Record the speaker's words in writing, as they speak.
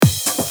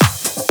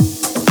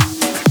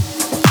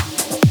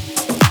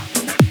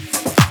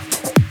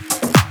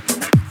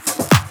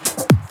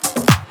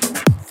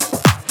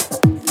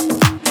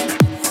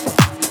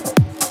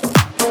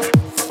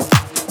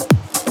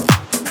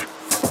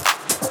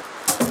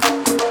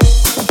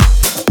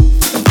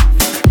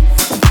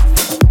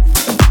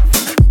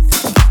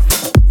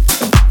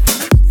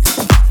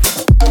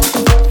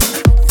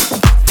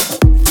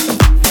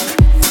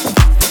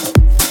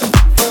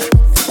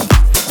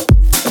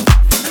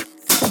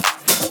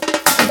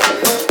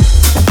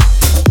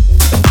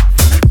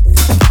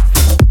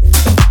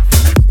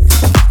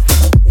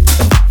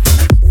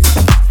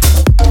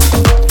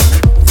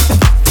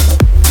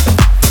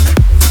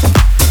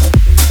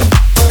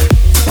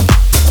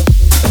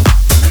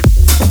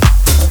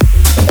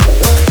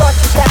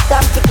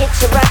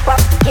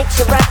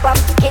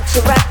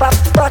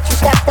Thought you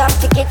stepped up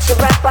to get your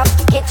rap up,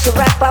 get your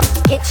rap up,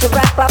 get your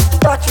rap up.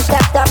 Thought you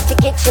stepped up to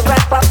get your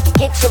rap up,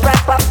 get your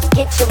rap up,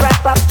 get your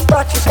rap up.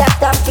 Thought you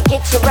stepped up to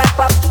get your rap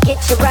up, get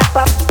your rap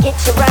up, get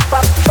your rap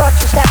up. Thought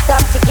you stepped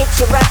up to get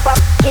your rap up,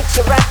 get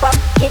your rap up,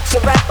 get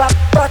your rap up.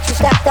 Thought you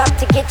stepped up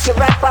to get your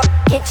rap up,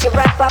 get your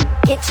rap up,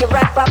 get your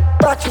rap up.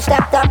 Thought you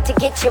stepped up to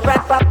get your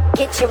rap up,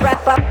 get your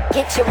rap up,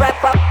 get your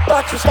rap up.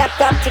 Thought you stepped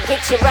up to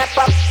get your rap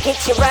up,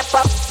 get your rap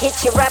up,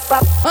 get your rap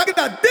up.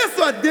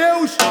 Agradeço a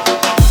Deus.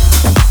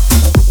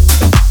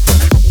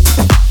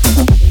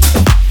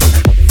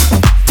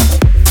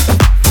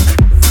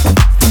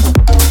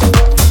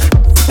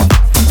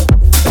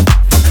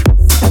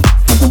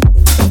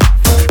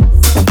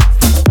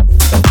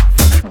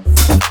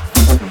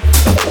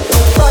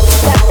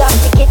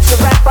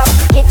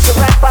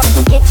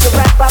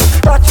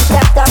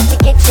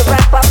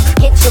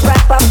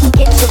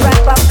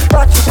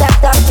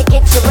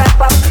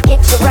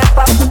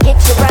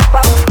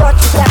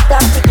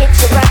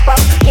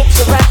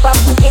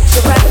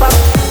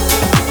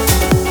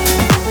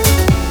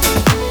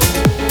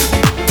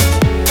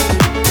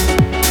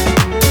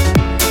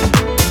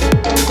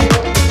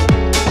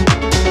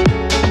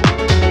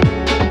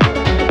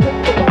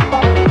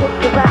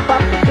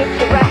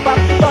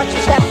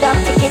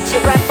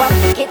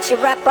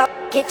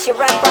 Get your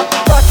rap up.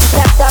 Thought you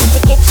stepped up to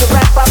get your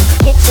rap up.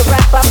 Get your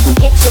rap up.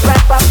 Get your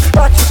rap up.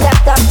 Thought you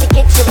stepped up to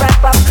get your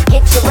rap up.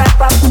 Get your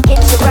rap up.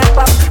 Get your rap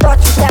up. Thought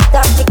you stepped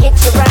up to get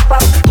your rap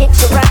up. Get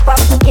your rap up.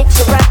 Get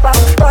your rap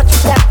up. Thought you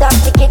stepped up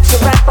to get your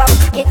rap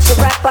up. Get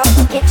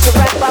your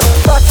rap up. Get your rap up.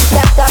 Thought you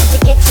stepped up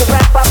to get your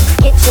rap up. Get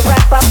your rap up. Get your rap up. Thought you stepped up to get your rap up. Get your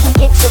rap up.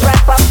 Get your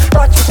rap up.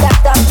 Thought you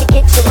stepped up to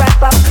get your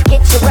rap up.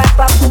 Get your rap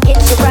up.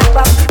 Get your rap up.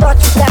 Thought you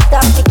stepped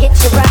up to get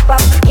your rap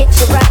up. Get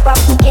your rap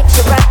up.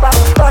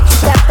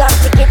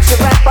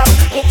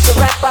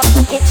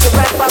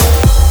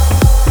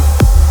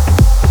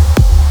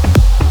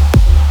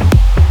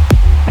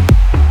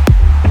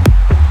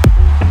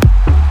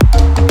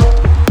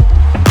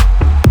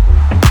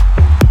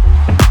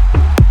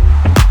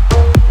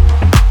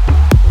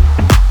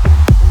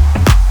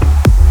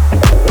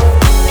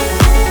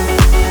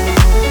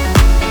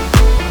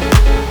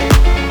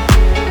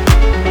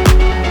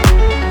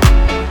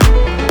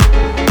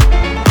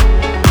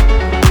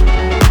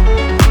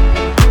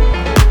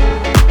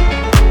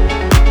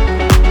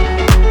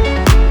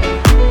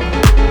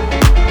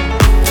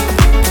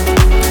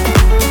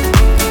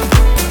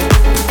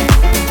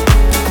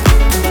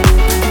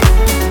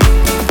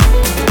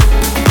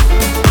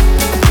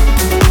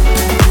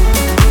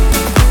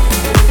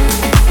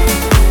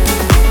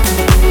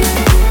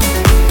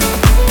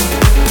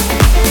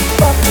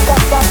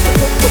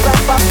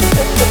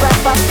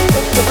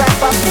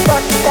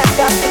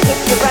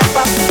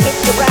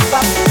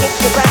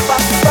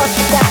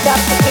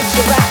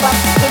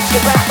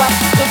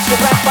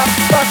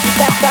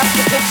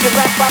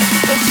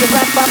 Get your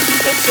rap up.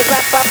 Get your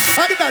rap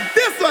up.